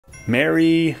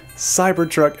Merry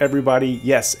Cybertruck, everybody.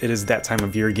 Yes, it is that time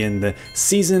of year again, the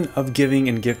season of giving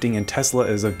and gifting, and Tesla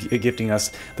is gifting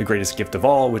us the greatest gift of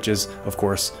all, which is, of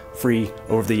course, free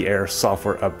over-the-air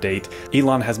software update.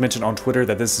 Elon has mentioned on Twitter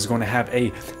that this is going to have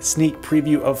a sneak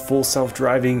preview of full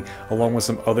self-driving, along with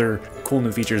some other cool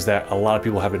new features that a lot of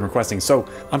people have been requesting. So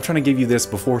I'm trying to give you this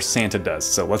before Santa does,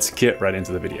 so let's get right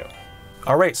into the video.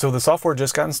 Alright, so the software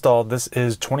just got installed. This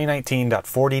is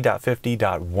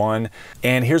 2019.40.50.1,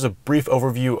 and here's a brief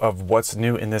overview of what's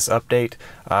new in this update.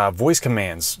 Voice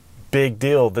commands, big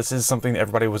deal. This is something that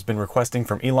everybody has been requesting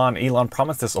from Elon. Elon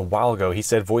promised this a while ago. He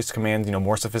said voice commands,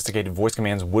 more sophisticated voice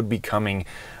commands would be coming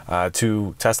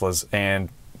to Teslas, and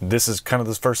this is kind of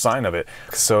the first sign of it.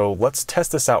 So let's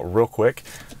test this out real quick.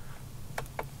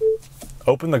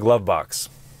 Open the Glovebox.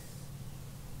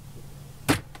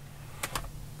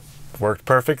 Worked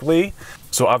perfectly.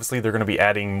 So obviously they're going to be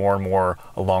adding more and more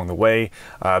along the way.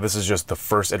 This is just the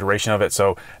first iteration of it,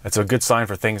 so it's a good sign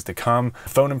for things to come.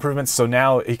 Phone improvements, so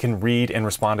now it can read and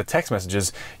respond to text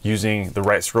messages using the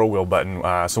right scroll wheel button.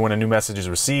 So when a new message is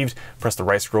received, press the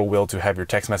right scroll wheel to have your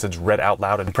text message read out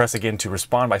loud, and press again to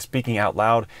respond by speaking out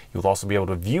loud. You'll also be able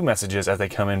to view messages as they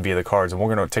come in via the cards, and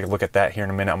we're going to take a look at that here in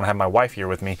a minute. I'm going to have my wife here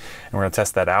with me, and we're going to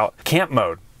test that out. Camp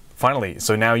mode. Finally,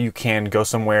 so now you can go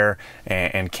somewhere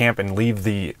and camp and leave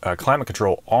the climate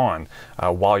control on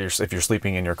while if you're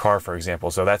sleeping in your car, for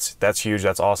example. So that's huge.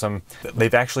 That's awesome.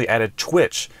 They've actually added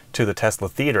Twitch to the Tesla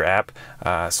Theater app.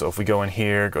 So if we go in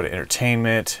here, go to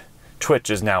entertainment,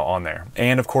 Twitch is now on there.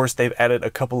 And of course, they've added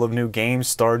a couple of new games,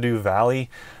 Stardew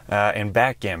Valley and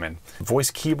Backgrammon.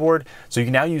 Voice keyboard. So you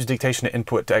can now use dictation to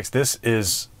input text. This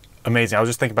is amazing. I was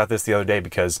just thinking about this the other day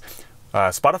because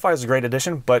Spotify is a great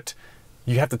addition, but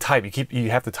you have to type.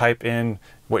 You have to type in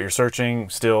what you're searching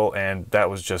still, and that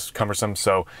was just cumbersome.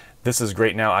 So this is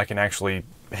great now. I can actually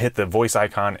hit the voice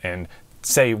icon and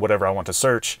say whatever I want to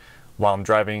search while I'm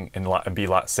driving and be a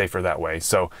lot safer that way.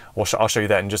 So I'll show you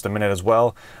that in just a minute as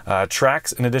well.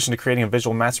 Trax, in addition to creating a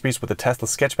visual masterpiece with the Tesla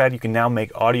Sketchpad, you can now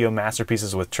make audio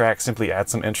masterpieces with Trax. Simply add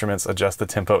some instruments, adjust the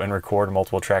tempo, and record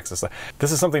multiple tracks.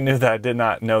 This is something new that I did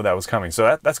not know that was coming.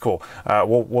 So that's cool.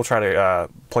 We'll try to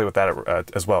play with that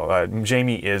as well.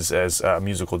 Jamie is a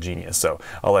musical genius, so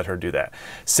I'll let her do that.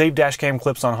 Save dash cam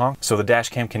clips on honk. So the dash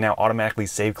cam can now automatically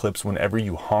save clips whenever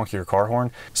you honk your car horn.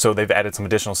 So they've added some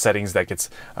additional settings that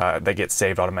get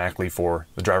saved automatically for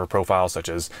the driver profile, such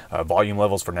as volume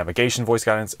levels for navigation voice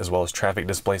guidance, as well as traffic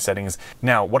display settings.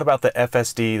 Now, what about the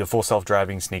FSD, the full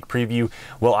self-driving sneak preview?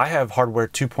 Well, I have hardware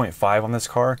 2.5 on this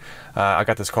car. I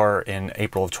got this car in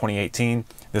April of 2018.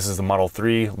 This is the Model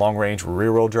 3 long-range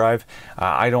rear-wheel drive.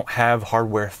 I don't have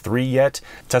hardware 3 yet.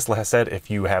 Tesla has said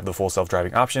if you have the full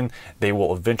self-driving option, they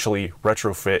will eventually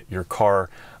retrofit your car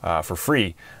for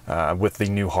free with the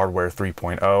new hardware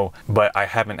 3.0, but I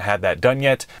haven't had that done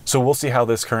yet. So we'll see how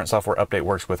this current software update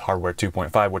works with hardware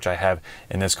 2.5, which I have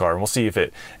in this car, and we'll see if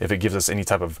it gives us any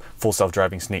type of full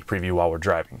self-driving sneak preview while we're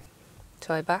driving.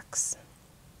 Toy box,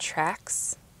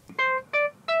 Trax.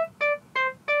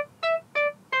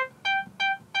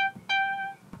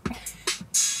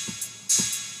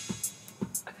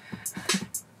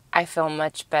 I feel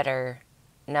much better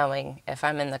knowing if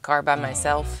I'm in the car by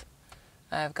myself,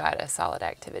 I've got a solid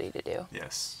activity to do.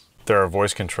 Yes. There are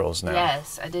voice controls now.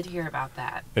 Yes, I did hear about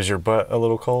that. Is your butt a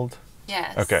little cold?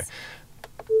 Yes. Okay.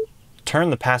 Turn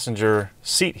the passenger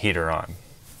seat heater on.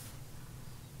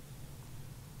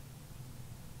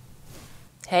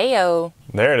 Hey-o.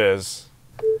 There it is.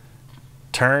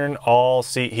 Turn all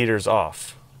seat heaters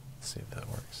off. Let's see if that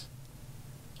works.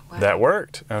 Wow. That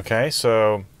worked. Okay,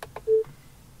 so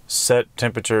set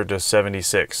temperature to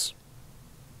 76.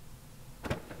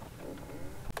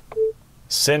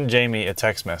 Send Jamie a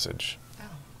text message. Oh.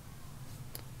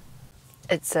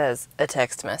 It says a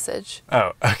text message.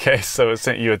 Oh, okay. So it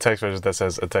sent you a text message that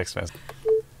says a text message.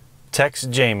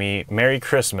 Text Jamie, Merry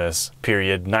Christmas,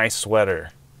 period, nice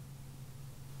sweater.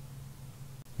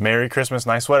 Merry Christmas,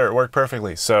 nice sweater. It worked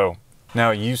perfectly. So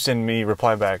now you send me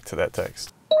reply back to that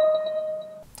text.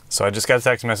 So I just got a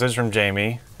text message from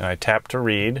Jamie, and I tap to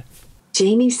read.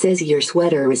 Jamie says your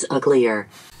sweater is uglier.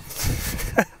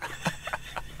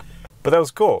 But that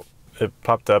was cool. It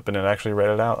popped up and it actually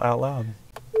read it out loud.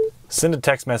 Send a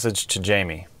text message to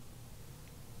Jamie.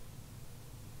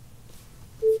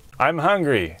 I'm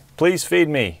hungry. Please feed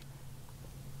me.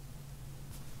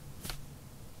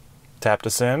 Tap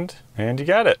to send, and you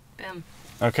got it. Boom.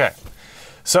 Okay.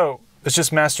 So it's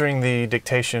just mastering the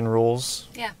dictation rules.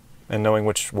 Yeah. And knowing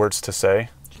which words to say.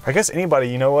 I guess anybody,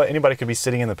 you know what? Anybody could be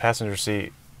sitting in the passenger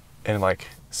seat and like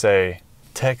say,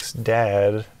 text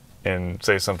dad and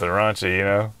say something raunchy, you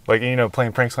know? Like, you know,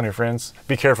 playing pranks on your friends.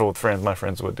 Be careful with friends. My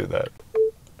friends would do that.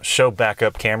 Show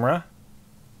backup camera.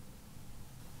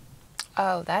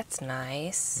 Oh, that's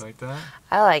nice. Like that?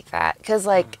 I like that. Because,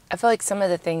 like, I feel like some of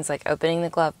the things, like opening the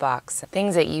glove box,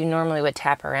 things that you normally would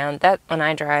tap around, that when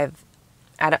I drive,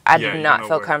 I do not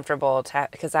feel comfortable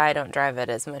because I don't drive it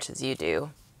as much as you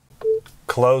do.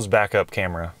 Close backup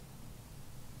camera.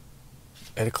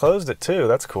 It closed it too.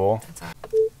 That's cool.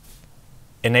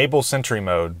 Enable sentry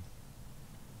mode.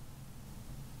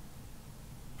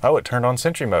 Oh, it turned on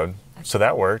sentry mode. So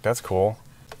that worked. That's cool.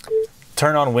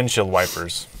 Turn on windshield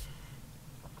wipers.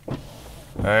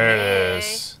 There it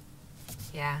is.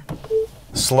 Yeah.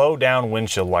 Slow down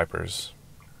windshield wipers.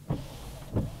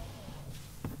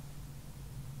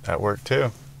 That worked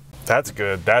too. That's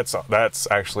good. That's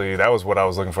actually, that was what I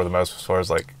was looking for the most, as far as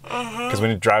like, because when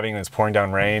you're driving and it's pouring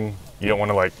down rain, you don't want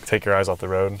to like take your eyes off the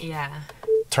road. Yeah.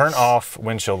 Turn off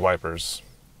windshield wipers.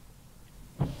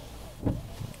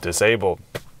 Disabled.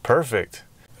 Perfect.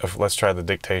 Let's try the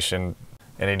dictation,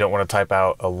 and you don't want to type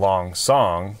out a long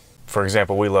song. For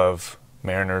example, we love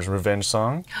Mariner's Revenge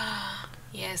Song.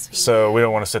 Yes, we So do. we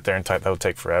don't want to sit there and type. That would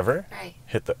take forever. Right.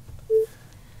 Hit the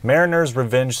Mariner's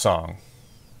Revenge Song.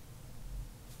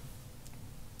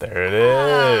 There it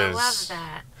is. Oh, love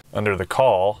that. Under the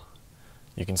call,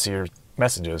 you can see your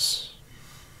messages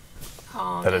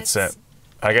that it sent.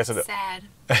 I guess it. Sad.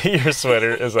 Your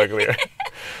sweater is uglier.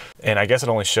 And I guess it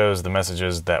only shows the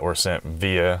messages that were sent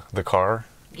via the car.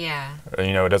 Yeah.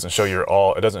 You know, it doesn't show your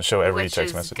all. It doesn't show every Which text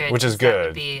is message, good, which is 'cause that would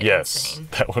good. be Yes, insane.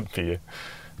 that would be a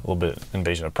little bit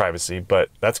invasion of privacy, but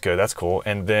that's good. That's cool.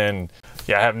 And then,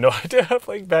 yeah, I have no idea how to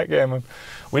play backgammon.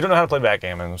 We don't know how to play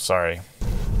backgammon. I'm sorry.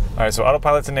 All right, so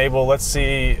autopilot's enabled. Let's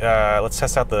see. Let's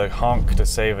test out the honk to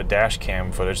save a dash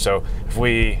cam footage. So if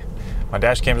my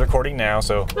dash cam's recording now.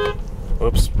 So,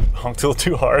 whoops, honked a little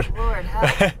too hard. Lord,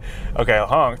 help. Okay, I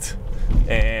honked,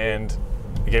 and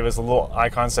it gave us a little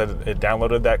icon, said it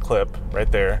downloaded that clip right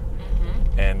there,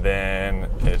 and then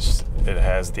it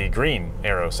has the green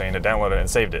arrow saying it downloaded and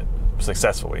saved it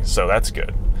successfully. So that's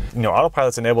good. You know,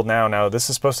 autopilot's enabled now. Now this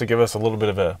is supposed to give us a little bit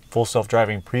of a full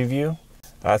self-driving preview.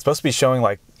 It's supposed to be showing,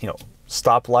 like, you know,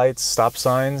 stop lights, stop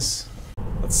signs.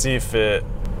 Let's see if it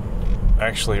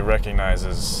actually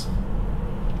recognizes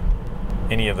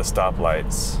any of the stop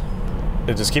lights.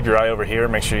 Just keep your eye over here.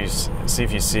 Make sure you see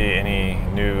if you see any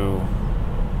new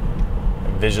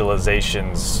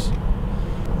visualizations.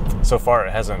 So far,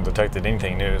 it hasn't detected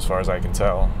anything new as far as I can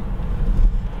tell.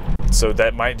 So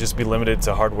that might just be limited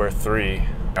to hardware 3.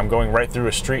 I'm going right through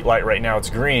a street light right now. It's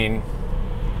green,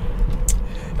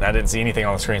 and I didn't see anything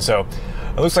on the screen. So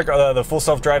it looks like the full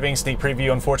self-driving sneak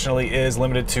preview, unfortunately, is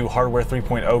limited to hardware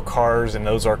 3.0 cars, and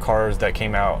those are cars that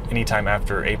came out anytime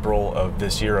after April of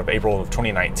this year, of April of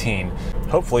 2019.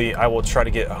 Hopefully, I will try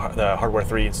to get the hardware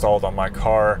 3 installed on my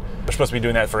car. They're supposed to be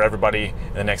doing that for everybody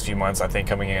in the next few months. I think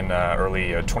coming in early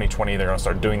 2020, they're going to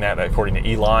start doing that, according to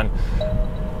Elon.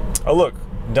 Oh, look,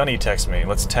 Dunny texts me.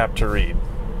 Let's tap to read.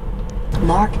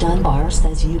 Mark Dunbar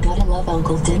says you gotta love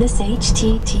Uncle Dennis.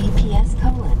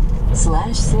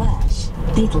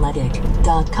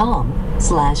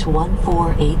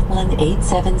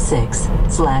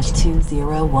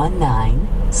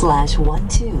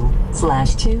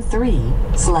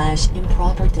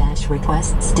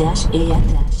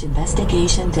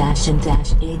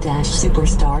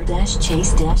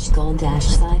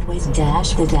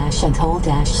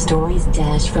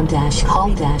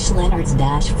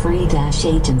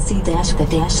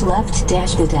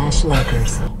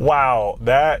 Wow,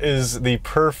 that is the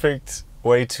perfect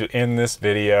way to end this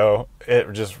video.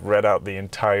 It just read out the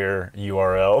entire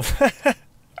URL.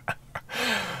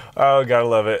 Oh, gotta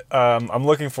love it. I'm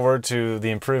looking forward to the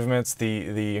improvements,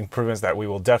 the improvements that we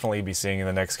will definitely be seeing in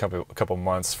the next couple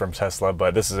months from Tesla,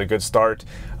 but this is a good start.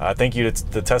 Thank you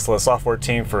to the Tesla software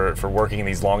team for working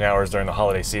these long hours during the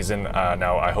holiday season.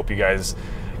 Now, I hope you guys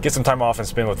get some time off and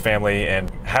spend with family,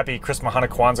 and happy Christmas, Hanukkah,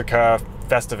 Kwanzaa,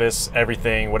 Festivus,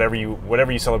 everything, whatever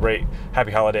you celebrate.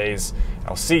 Happy holidays.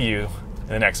 I'll see you in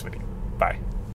the next video. Bye.